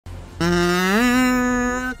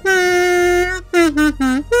Hello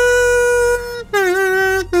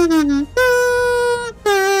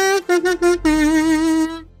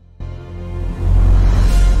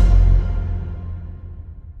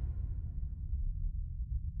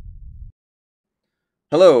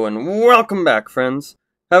and welcome back, friends.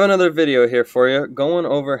 Have another video here for you, going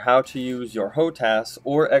over how to use your HOTAS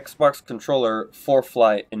or Xbox controller for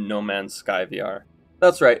flight in No Man's Sky VR.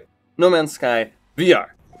 That's right, No Man's Sky VR.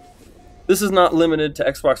 This is not limited to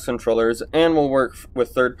Xbox controllers and will work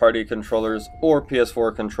with third-party controllers or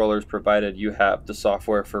PS4 controllers provided you have the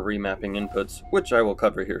software for remapping inputs, which I will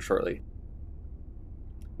cover here shortly.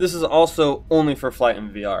 This is also only for flight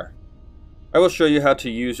in VR. I will show you how to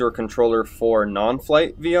use your controller for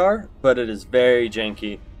non-flight VR, but it is very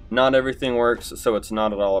janky. Not everything works, so it's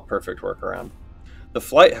not at all a perfect workaround. The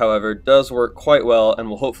flight, however, does work quite well and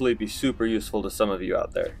will hopefully be super useful to some of you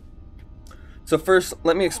out there. So first,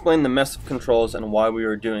 let me explain the mess of controls and why we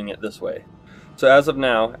are doing it this way. So as of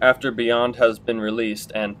now, after Beyond has been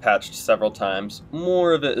released and patched several times,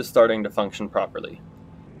 more of it is starting to function properly.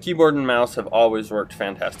 Keyboard and mouse have always worked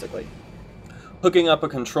fantastically. Hooking up a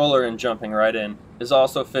controller and jumping right in is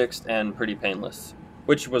also fixed and pretty painless,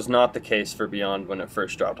 which was not the case for Beyond when it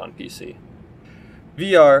first dropped on PC.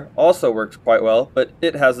 VR also works quite well, but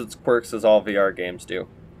it has its quirks as all VR games do.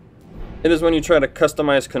 It is when you try to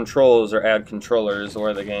customize controls or add controllers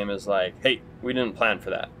where the game is like, hey, we didn't plan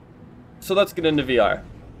for that. So let's get into VR.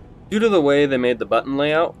 Due to the way they made the button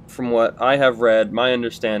layout, from what I have read, my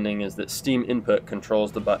understanding is that Steam Input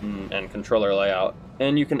controls the button and controller layout,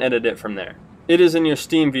 and you can edit it from there. It is in your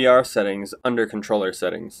Steam VR settings under controller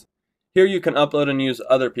settings. Here you can upload and use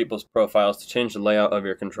other people's profiles to change the layout of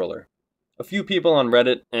your controller. A few people on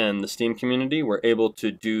Reddit and the Steam community were able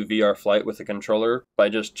to do VR flight with a controller by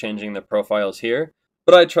just changing the profiles here,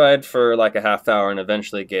 but I tried for like a half hour and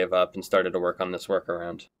eventually gave up and started to work on this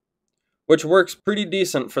workaround, which works pretty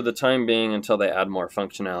decent for the time being until they add more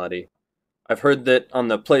functionality. I've heard that on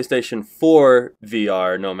the PlayStation 4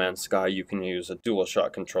 VR No Man's Sky you can use a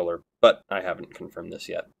DualShock controller, but I haven't confirmed this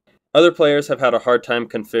yet. Other players have had a hard time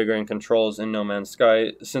configuring controls in No Man's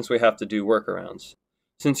Sky since we have to do workarounds.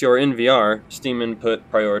 Since you're in VR, Steam Input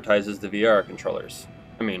prioritizes the VR controllers.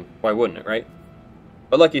 I mean, why wouldn't it, right?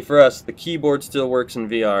 But lucky for us, the keyboard still works in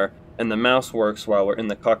VR, and the mouse works while we're in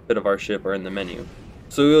the cockpit of our ship or in the menu.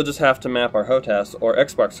 So we'll just have to map our HOTAS or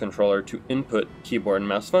Xbox controller to input keyboard and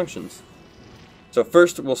mouse functions. So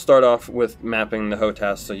first, we'll start off with mapping the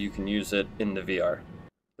HOTAS so you can use it in the VR.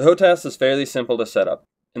 The HOTAS is fairly simple to set up.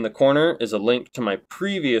 In the corner is a link to my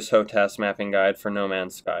previous HOTAS mapping guide for No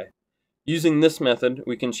Man's Sky. Using this method,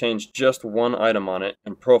 we can change just one item on it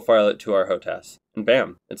and profile it to our HOTAS. And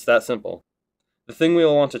bam, it's that simple. The thing we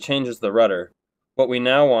will want to change is the rudder. What we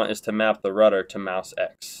now want is to map the rudder to mouse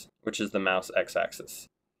X, which is the mouse X-axis.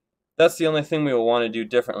 That's the only thing we will want to do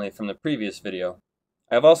differently from the previous video.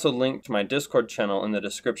 I have also linked my Discord channel in the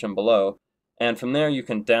description below, and from there you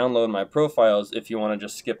can download my profiles if you want to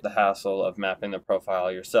just skip the hassle of mapping the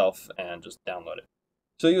profile yourself and just download it.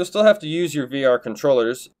 So you'll still have to use your VR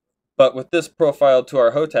controllers, but with this profile to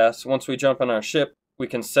our HOTAS, once we jump on our ship, we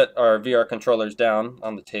can set our VR controllers down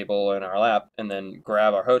on the table or in our lap, and then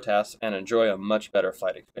grab our HOTAS and enjoy a much better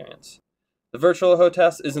flight experience. The virtual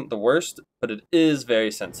HOTAS isn't the worst, but it is very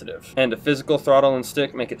sensitive, and a physical throttle and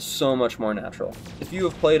stick make it so much more natural. If you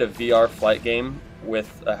have played a VR flight game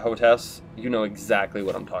with a HOTAS, you know exactly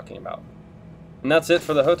what I'm talking about. And that's it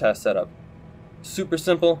for the HOTAS setup. Super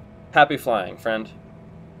simple, happy flying, friend.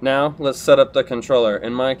 Now, let's set up the controller.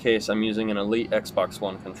 In my case, I'm using an Elite Xbox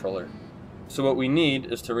One controller. So what we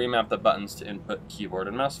need is to remap the buttons to input keyboard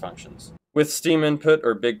and mouse functions. With Steam Input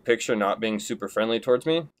or Big Picture not being super friendly towards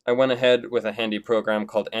me, I went ahead with a handy program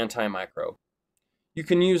called AntiMicro. You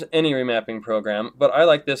can use any remapping program, but I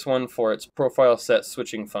like this one for its profile set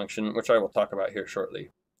switching function, which I will talk about here shortly.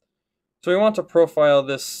 So we want to profile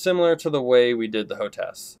this similar to the way we did the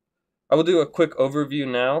HOTAS. I will do a quick overview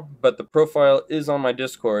now, but the profile is on my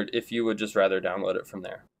Discord if you would just rather download it from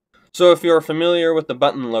there. So if you're familiar with the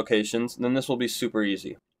button locations, then this will be super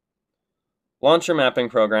easy. Launch your mapping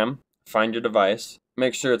program. Find your device,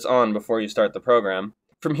 make sure it's on before you start the program.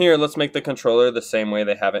 From here, let's make the controller the same way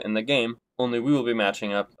they have it in the game, only we will be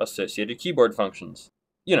matching up associated keyboard functions.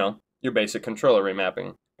 You know, your basic controller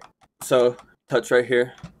remapping. So, touch right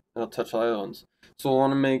here, and I'll touch all the other ones. So we'll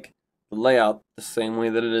want to make the layout the same way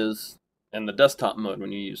that it is in the desktop mode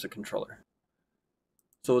when you use a controller.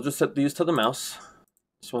 So we'll just set these to the mouse.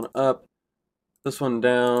 This one up, this one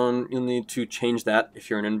down. You'll need to change that if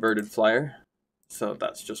you're an inverted flyer. So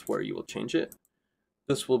that's just where you will change it.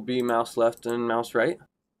 This will be mouse left and mouse right.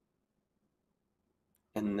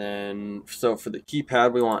 And then, so for the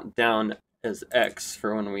keypad, we want down as X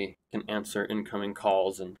for when we can answer incoming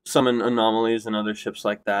calls and summon anomalies and other ships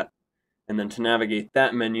like that. And then to navigate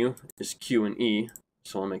that menu is Q and E.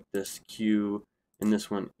 So I'll make this Q and this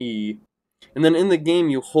one E. And then in the game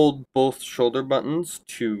you hold both shoulder buttons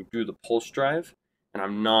to do the pulse drive. And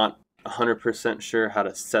I'm not 100% sure how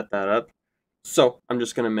to set that up. So I'm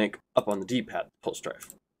just going to make up on the D-pad pulse drive.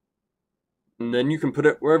 And then you can put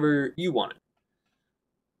it wherever you want it.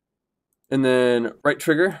 And then right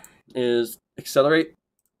trigger is accelerate,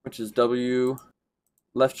 which is W.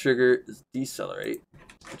 Left trigger is decelerate,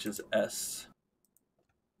 which is S.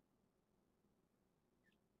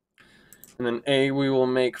 And then A, we will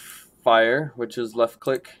make fire, which is left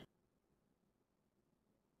click.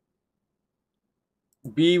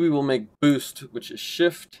 B, we will make boost, which is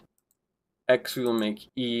shift. X, we will make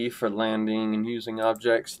E for landing and using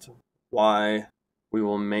objects. Y, we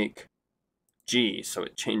will make G, so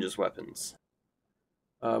it changes weapons.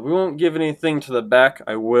 We won't give anything to the back.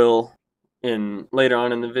 I will later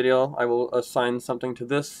on in the video. I will assign something to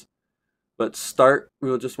this. But start, we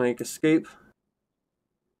will just make escape.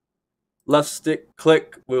 Left stick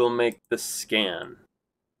click, we will make the scan.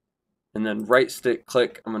 And then right stick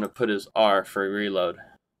click, I'm going to put as R for reload.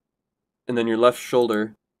 And then your left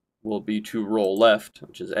shoulder will be to roll left,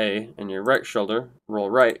 which is A, and your right shoulder,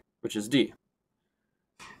 roll right, which is D.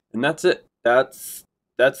 And that's it. That's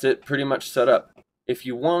it pretty much set up. If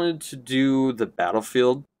you wanted to do the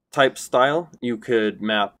battlefield type style, you could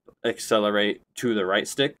map accelerate to the right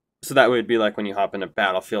stick. So that would be like when you hop in a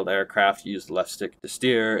battlefield aircraft, you use the left stick to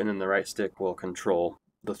steer, and then the right stick will control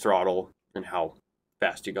the throttle and how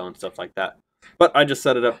fast you go and stuff like that. But I just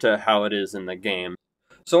set it up to how it is in the game.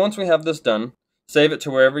 So once we have this done, save it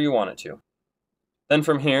to wherever you want it to. Then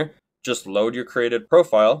from here, just load your created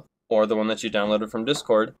profile, or the one that you downloaded from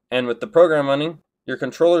Discord, and with the program running, your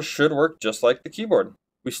controller should work just like the keyboard.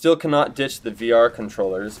 We still cannot ditch the VR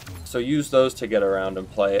controllers, so use those to get around and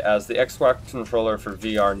play, as the Xbox controller for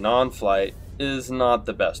VR non-flight is not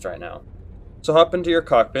the best right now. So hop into your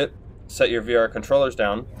cockpit, set your VR controllers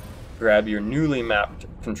down, grab your newly mapped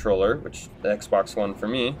controller, which the Xbox One for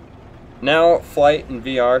me. Now flight and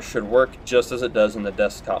VR should work just as it does in the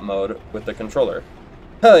desktop mode with the controller.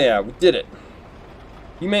 Hell yeah, we did it!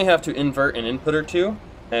 You may have to invert an input or two,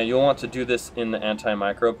 and you'll want to do this in the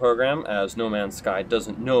AntiMicro program, as No Man's Sky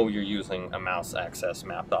doesn't know you're using a mouse access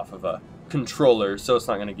mapped off of a controller, so it's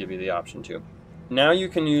not going to give you the option to. Now you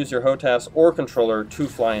can use your HOTAS or controller to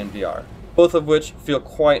fly in VR, both of which feel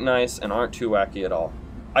quite nice and aren't too wacky at all.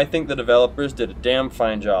 I think the developers did a damn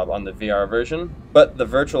fine job on the VR version, but the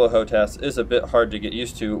virtual HOTAS is a bit hard to get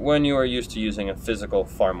used to when you are used to using a physical,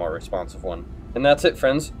 far more responsive one. And that's it,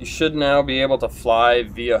 friends. You should now be able to fly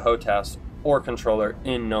via HOTAS or controller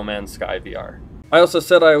in No Man's Sky VR. I also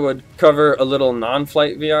said I would cover a little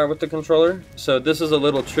non-flight VR with the controller, so this is a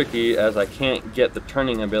little tricky as I can't get the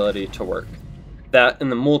turning ability to work. That and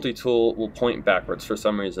the multi-tool will point backwards for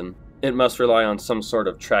some reason. It must rely on some sort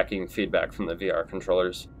of tracking feedback from the VR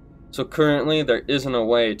controllers. So currently there isn't a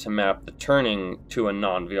way to map the turning to a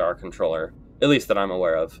non-VR controller, at least that I'm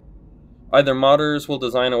aware of. Either modders will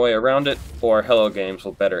design a way around it, or Hello Games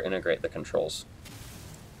will better integrate the controls.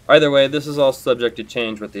 Either way, this is all subject to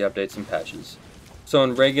change with the updates and patches. So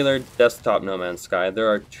in regular desktop No Man's Sky, there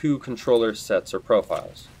are two controller sets or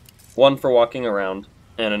profiles. One for walking around,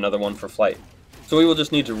 and another one for flight. So we will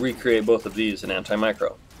just need to recreate both of these in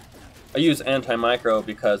AntiMicro. I use AntiMicro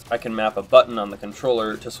because I can map a button on the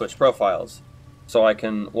controller to switch profiles. So I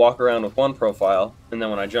can walk around with one profile, and then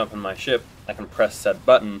when I jump in my ship, I can press said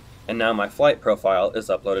button, and now my flight profile is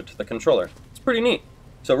uploaded to the controller. It's pretty neat.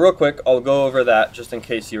 So real quick, I'll go over that just in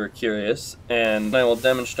case you were curious, and I will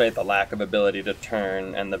demonstrate the lack of ability to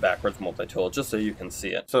turn and the backwards multi-tool just so you can see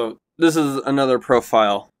it. So this is another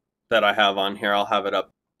profile that I have on here. I'll have it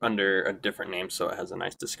up under a different name so it has a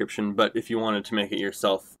nice description, but if you wanted to make it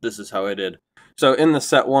yourself, this is how I did. So in the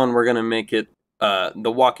set one, we're going to make it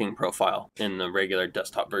the walking profile in the regular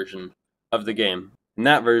desktop version of the game. In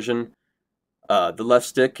that version, the left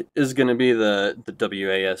stick is going to be the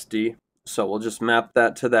WASD. So we'll just map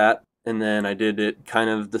that to that, and then I did it kind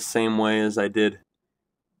of the same way as I did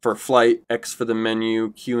for flight, X for the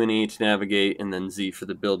menu, Q and E to navigate, and then Z for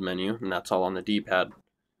the build menu, and that's all on the D-pad.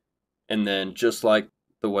 And then just like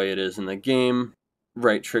the way it is in the game,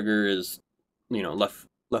 right trigger is, left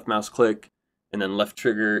mouse click, and then left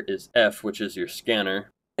trigger is F, which is your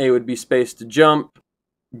scanner. A would be space to jump,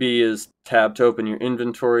 B is tab to open your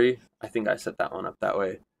inventory. I think I set that one up that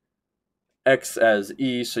way. X as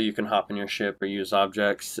E, so you can hop in your ship or use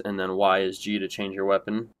objects, and then Y is G to change your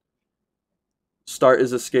weapon. Start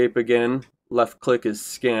is escape again, left click is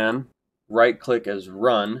scan, right click is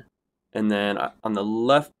run, And then on the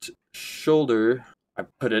left shoulder, I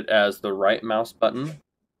put it as the right mouse button.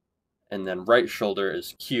 And then right shoulder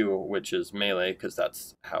is Q, which is melee, because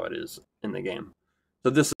that's how it is in the game. So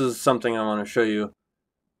this is something I want to show you.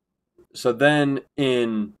 So then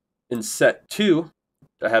in set 2,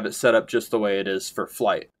 I have it set up just the way it is for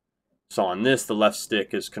flight. So on this, the left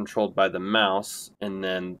stick is controlled by the mouse, and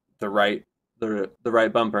then the right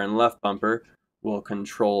bumper and left bumper will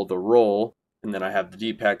control the roll. And then I have the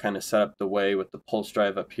D-pad kind of set up the way with the pulse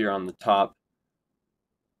drive up here on the top.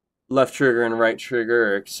 Left trigger and right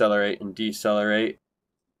trigger are accelerate and decelerate.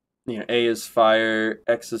 A is fire,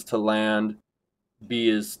 X is to land, B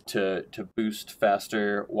is to boost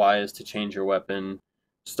faster, Y is to change your weapon,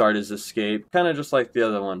 start is escape, kind of just like the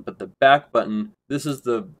other one. But the back button, this is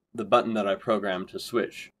the button that I programmed to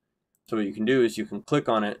switch. So what you can do is you can click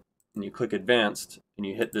on it, and you click advanced, and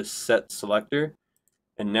you hit this set selector,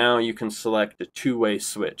 and now you can select a two-way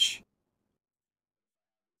switch.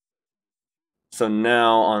 So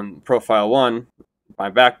now on profile 1, my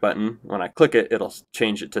back button, when I click it, it'll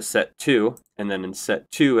change it to set 2, and then in set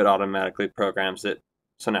 2 it automatically programs it,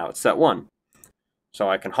 so now it's set 1. So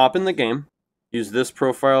I can hop in the game, use this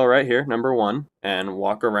profile right here, number 1, and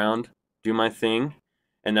walk around, do my thing,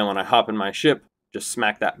 and then when I hop in my ship, just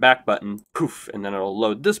smack that back button, poof, and then it'll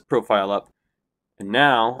load this profile up, and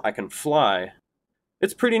now I can fly.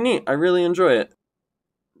 It's pretty neat, I really enjoy it.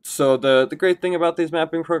 So the great thing about these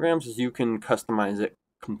mapping programs is you can customize it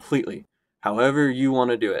completely, however you want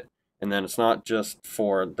to do it. And then it's not just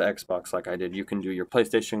for the Xbox like I did. You can do your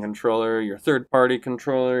PlayStation controller, your third-party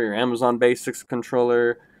controller, your Amazon Basics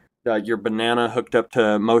controller, your banana hooked up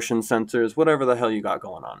to motion sensors, whatever the hell you got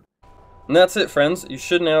going on. And that's it, friends. You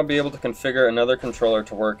should now be able to configure another controller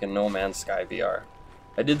to work in No Man's Sky VR.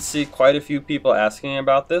 I did see quite a few people asking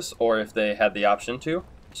about this, or if they had the option to.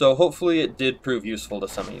 So hopefully it did prove useful to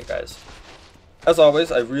some of you guys. As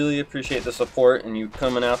always, I really appreciate the support and you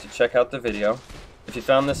coming out to check out the video. If you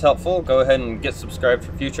found this helpful, go ahead and get subscribed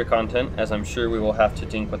for future content, as I'm sure we will have to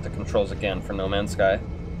dink with the controls again for No Man's Sky.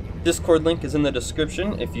 Discord link is in the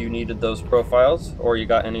description if you needed those profiles or you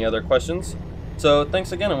got any other questions. So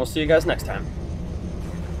thanks again, and we'll see you guys next time.